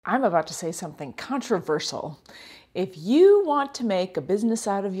I'm about to say something controversial. If you want to make a business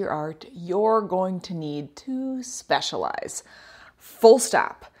out of your art, you're going to need to specialize. Full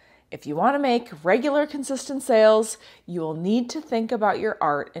stop. If you want to make regular, consistent sales, you will need to think about your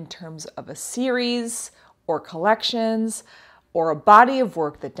art in terms of a series or collections or a body of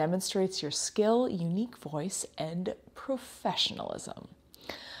work that demonstrates your skill, unique voice, and professionalism.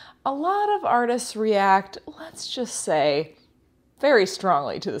 A lot of artists react, let's just say, very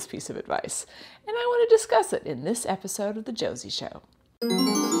strongly to this piece of advice, and I want to discuss it in this episode of The Josie Show.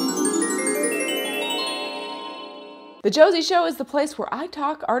 The Josie Show is the place where I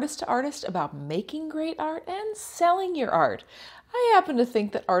talk artist to artist about making great art and selling your art. I happen to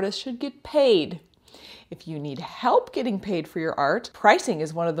think that artists should get paid. If you need help getting paid for your art, pricing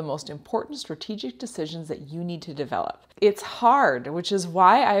is one of the most important strategic decisions that you need to develop. It's hard, which is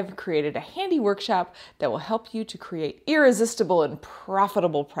why I have created a handy workshop that will help you to create irresistible and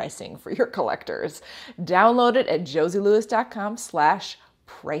profitable pricing for your collectors. Download it at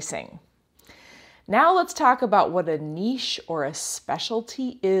josielewis.com/pricing. Now let's talk about what a niche or a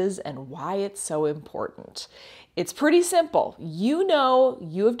specialty is and why it's so important. It's pretty simple. You know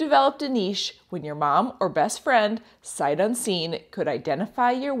you have developed a niche when your mom or best friend, sight unseen, could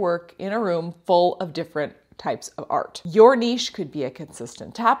identify your work in a room full of different types of art. Your niche could be a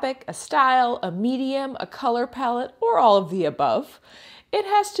consistent topic, a style, a medium, a color palette, or all of the above. It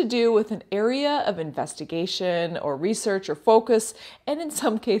has to do with an area of investigation or research or focus, and in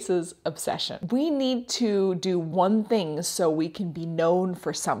some cases, obsession. We need to do one thing so we can be known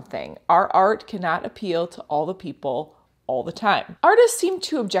for something. Our art cannot appeal to all the people all the time. Artists seem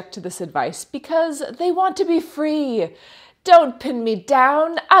to object to this advice because they want to be free. Don't pin me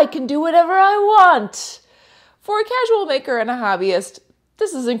down. I can do whatever I want. For a casual maker and a hobbyist,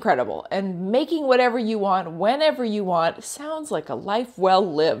 this is incredible, and making whatever you want, whenever you want, sounds like a life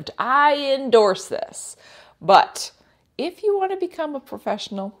well lived. I endorse this. But if you want to become a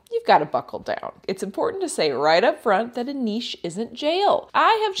professional, you've got to buckle down. It's important to say right up front that a niche isn't jail.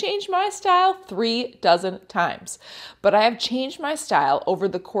 I have changed my style 36 times, but I have changed my style over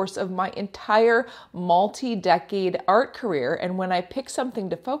the course of my entire multi-decade art career, and when I pick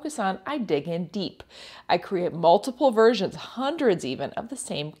something to focus on, I dig in deep. I create multiple versions, hundreds even, of the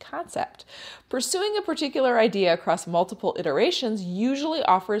same concept. Pursuing a particular idea across multiple iterations usually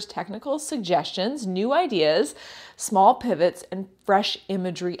offers technical suggestions, new ideas, small pivots, and fresh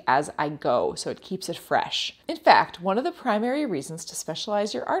imagery as I go, so it keeps it fresh. In fact, one of the primary reasons to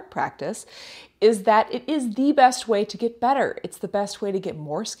specialize your art practice is that it is the best way to get better. It's the best way to get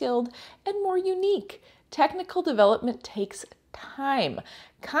more skilled and more unique. Technical development takes time.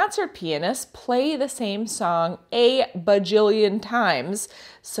 Concert pianists play the same song a bajillion times,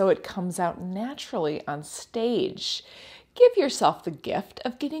 so it comes out naturally on stage. Give yourself the gift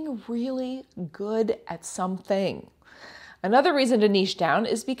of getting really good at something. Another reason to niche down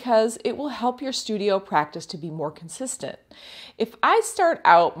is because it will help your studio practice to be more consistent. If I start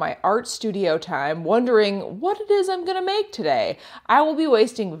out my art studio time wondering what it is I'm going to make today, I will be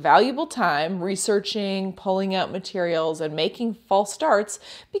wasting valuable time researching, pulling out materials, and making false starts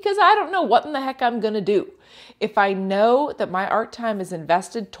because I don't know what in the heck I'm going to do. If I know that my art time is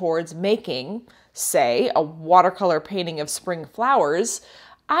invested towards making, say, a watercolor painting of spring flowers,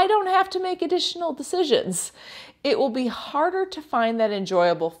 I don't have to make additional decisions. It will be harder to find that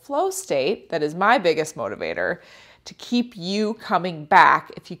enjoyable flow state, that is my biggest motivator, to keep you coming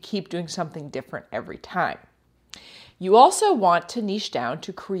back if you keep doing something different every time. You also want to niche down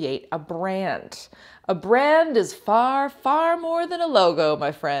to create a brand. A brand is far, far more than a logo,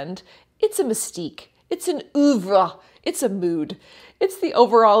 my friend. It's a mystique. It's an oeuvre. It's a mood. It's the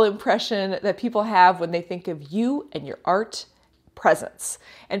overall impression that people have when they think of you and your art presence.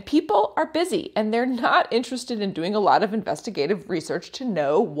 And people are busy and they're not interested in doing a lot of investigative research to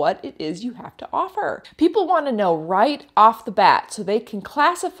know what it is you have to offer. People want to know right off the bat so they can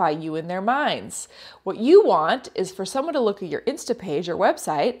classify you in their minds. What you want is for someone to look at your Insta page or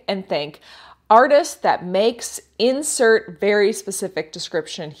website and think, artist that makes, insert very specific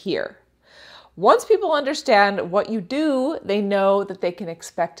description here. Once people understand what you do, they know that they can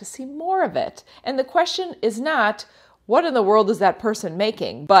expect to see more of it. And the question is not, what in the world is that person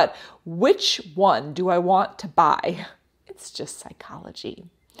making? But which one do I want to buy? It's just psychology.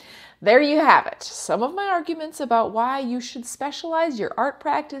 There you have it. Some of my arguments about why you should specialize your art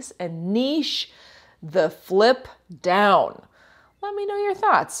practice and niche the flip down. Let me know your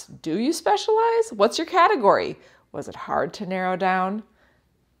thoughts. Do you specialize? What's your category? Was it hard to narrow down?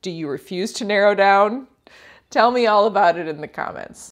 Do you refuse to narrow down? Tell me all about it in the comments.